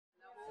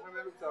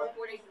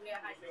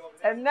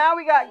And now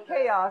we got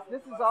Khaos.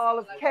 This is all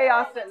of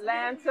Khaos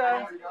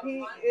Atlanta.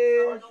 He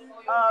is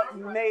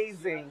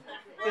amazing.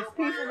 His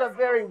pieces are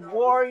very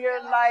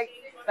warrior-like.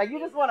 Like you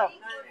just want to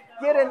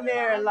get in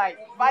there and like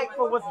fight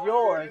for what's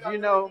yours, you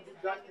know.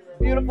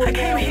 Beautiful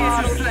male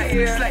models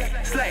here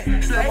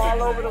from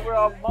all over the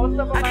world. Most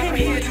of them are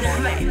here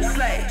to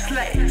slay.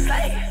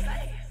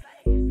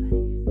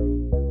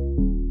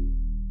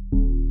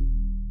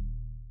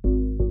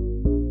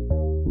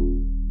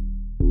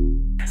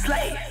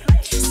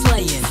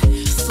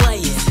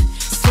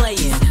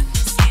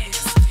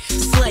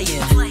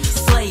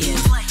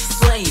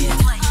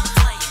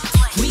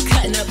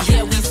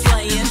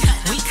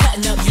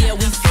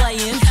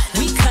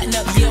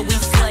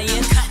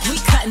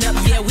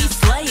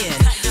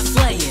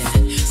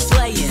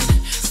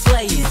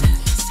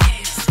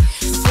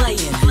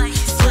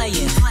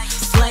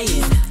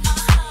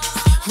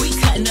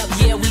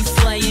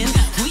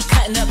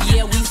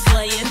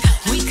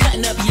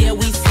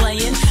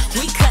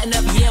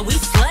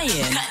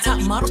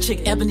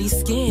 Ebony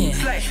skin,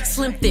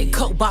 slim thick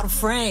coat bottle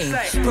frame,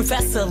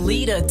 professor,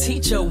 leader,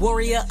 teacher,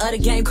 warrior of the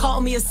game, call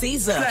me a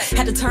Caesar.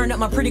 Had to turn up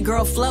my pretty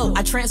girl flow.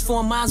 I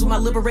transform minds with my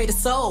liberated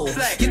soul.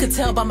 You can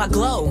tell by my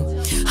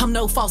glow, I'm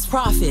no false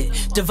prophet,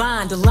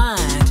 divine,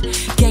 aligned,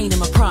 gaining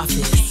my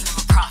profits.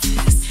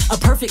 A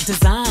perfect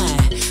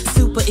design,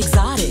 super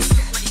exotic,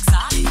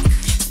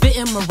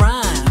 spitting my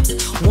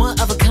rhymes, one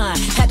of a kind.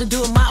 Had to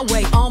do it my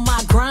way, on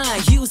my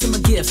grind, using my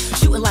gifts,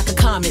 shooting like a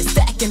comet,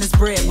 stacking this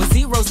bread with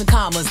zeros and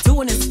commas,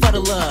 doing this for the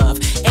love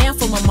and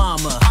for my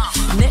mama.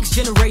 Next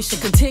generation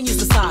continues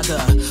the saga.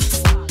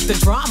 The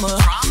drama,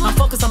 I'm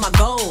focused on my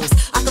goals.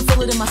 I can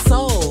feel it in my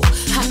soul.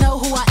 I know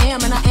who I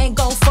am and I ain't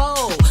gon'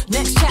 fold.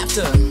 Next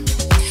chapter,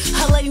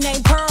 a lady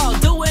named Pearl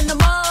doing the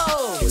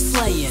most.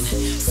 Slaying,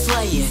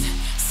 slaying,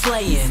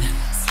 slaying,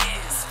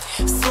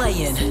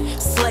 slaying,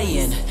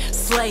 slaying,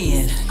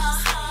 slaying.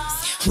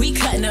 We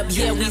cutting up,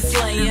 yeah, we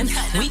slaying.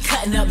 We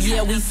cutting up,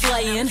 yeah, we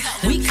slaying.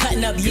 We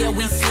cutting up, yeah,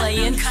 we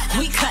slaying.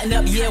 We cutting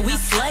up, yeah, we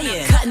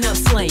slaying. Cutting up,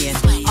 slaying.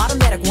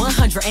 Automatic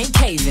 100 ain't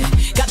caving.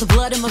 Got the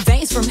blood in my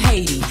veins from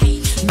Haiti.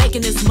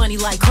 Making this money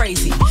like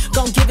crazy.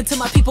 Gon' give it to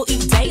my people,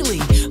 eat daily.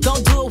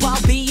 Gon' do it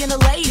while being a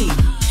lady.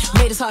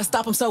 Made his heart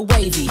stop, I'm so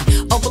wavy.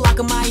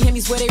 Opalaka,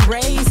 Miami's where they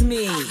raised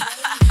me.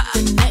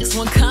 The next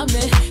one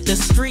coming, the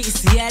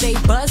streets, yeah, they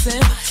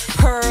buzzing.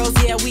 Pearls,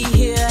 yeah, we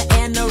here,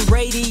 and the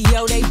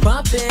radio, they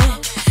bumping.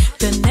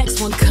 The next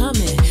one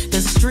coming,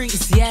 the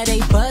streets, yeah, they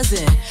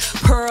buzzing.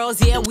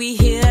 Pearls, yeah, we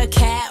here,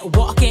 cat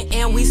walking,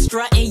 and we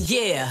strutting,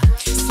 yeah.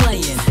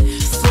 Slaying,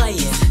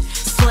 slaying,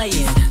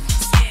 slaying,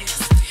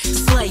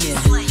 slaying,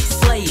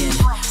 slaying,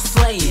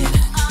 slaying.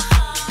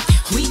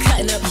 We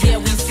cutting up, yeah,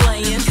 we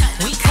slaying.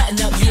 We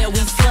cutting up, yeah,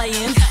 we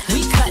slaying.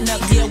 We cutting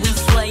up, yeah, we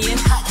slaying.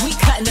 We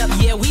cutting up,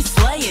 yeah, we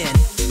slaying.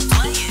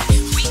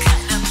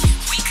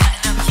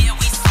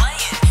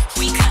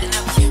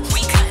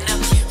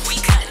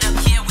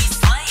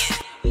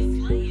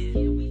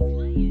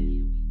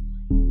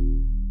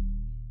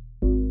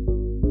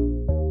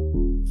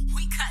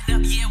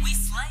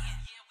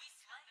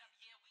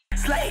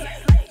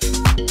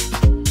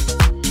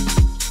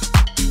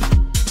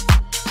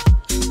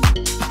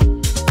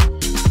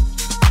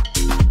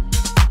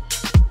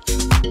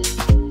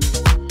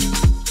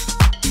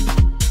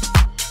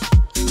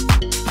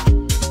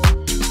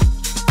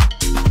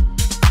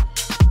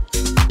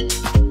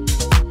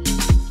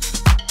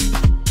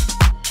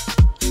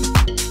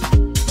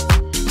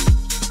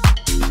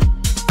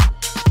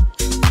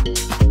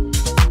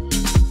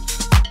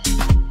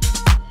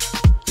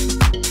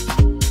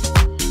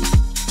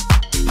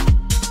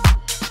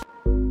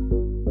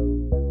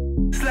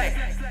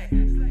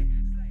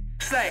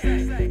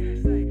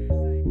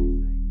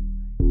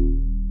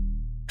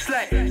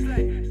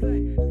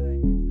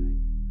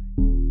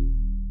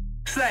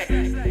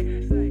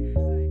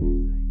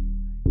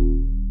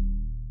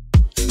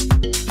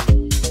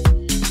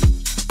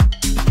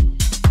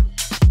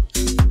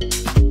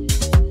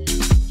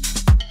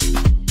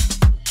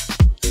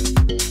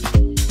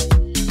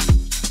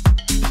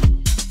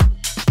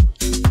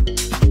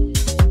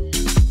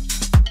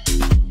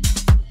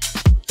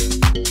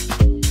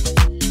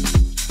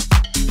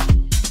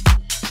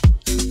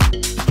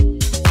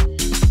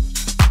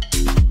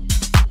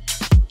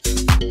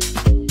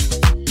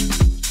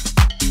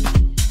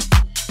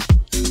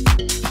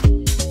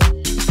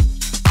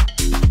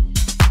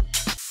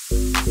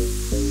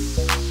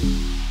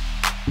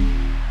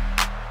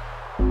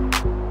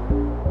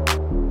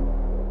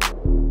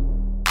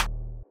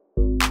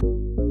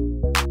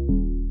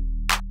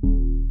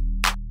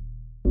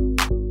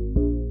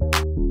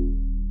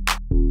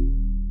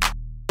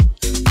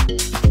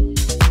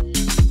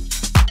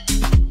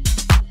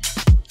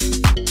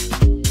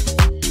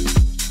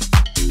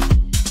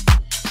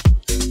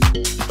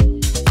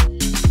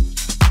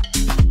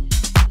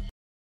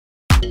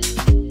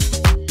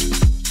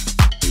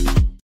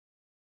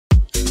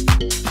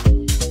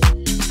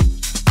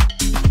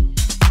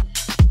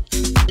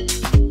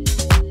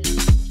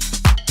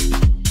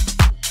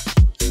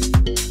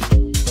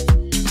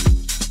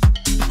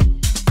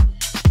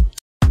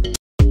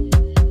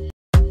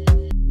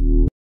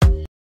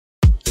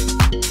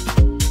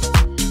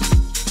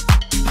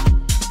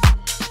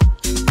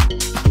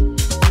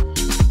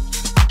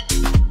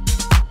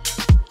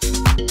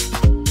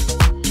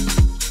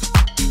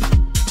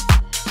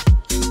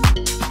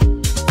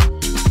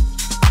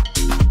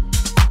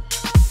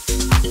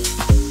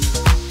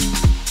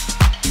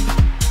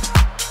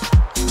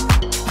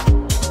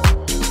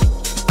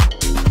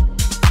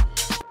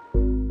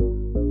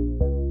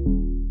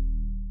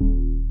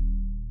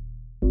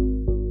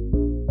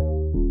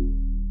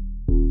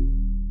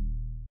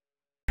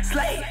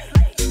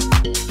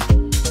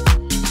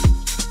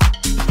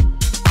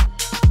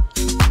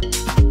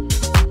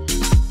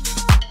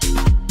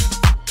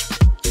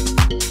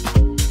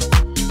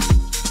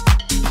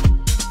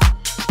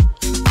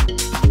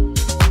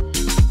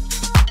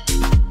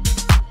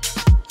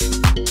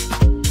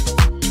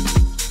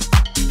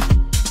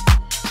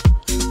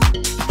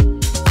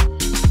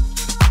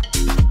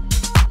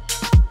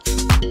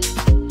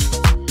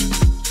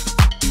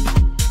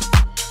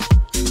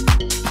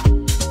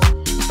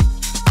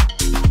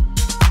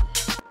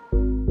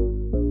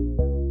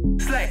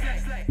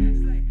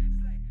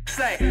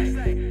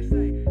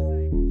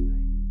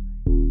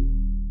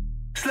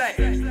 Slay.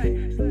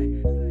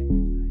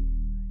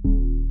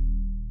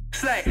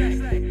 Slay.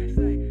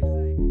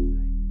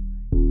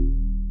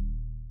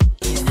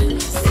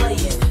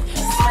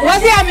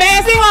 Was he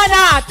amazing or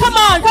not? Come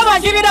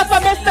on, give it up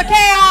for Mr.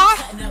 Khaos.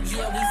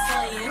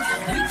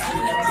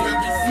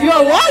 You're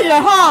a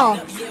warrior, huh?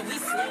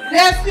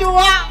 Yes, you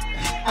are.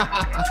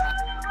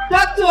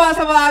 Talk to us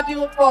about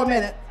you for a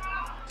minute.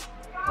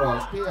 Well,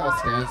 Khaos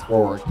stands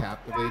for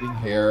captivating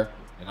hair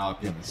and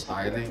opulent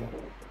styling.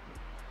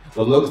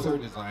 The looks are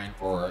designed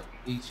for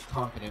each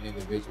confident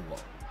individual.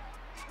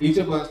 Each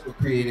of us were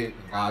created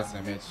in God's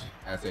image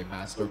as a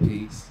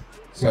masterpiece.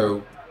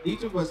 So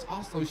each of us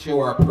also show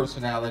our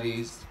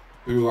personalities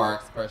through our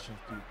expression,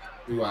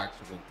 through our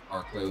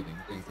clothing,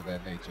 things of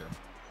that nature.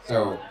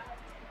 So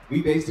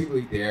we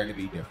basically dare to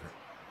be different.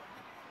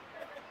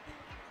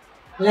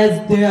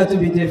 Let's dare to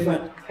be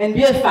different and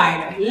be a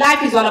fighter.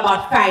 Life is all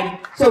about fighting.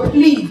 So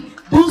please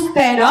do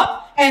stand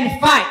up and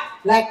fight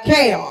like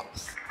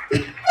Khaos.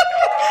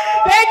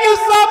 Thank you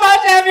so much,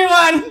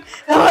 everyone.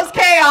 That was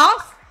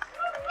Khaos.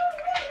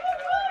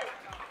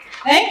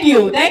 Thank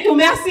you.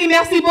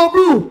 Merci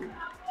beaucoup.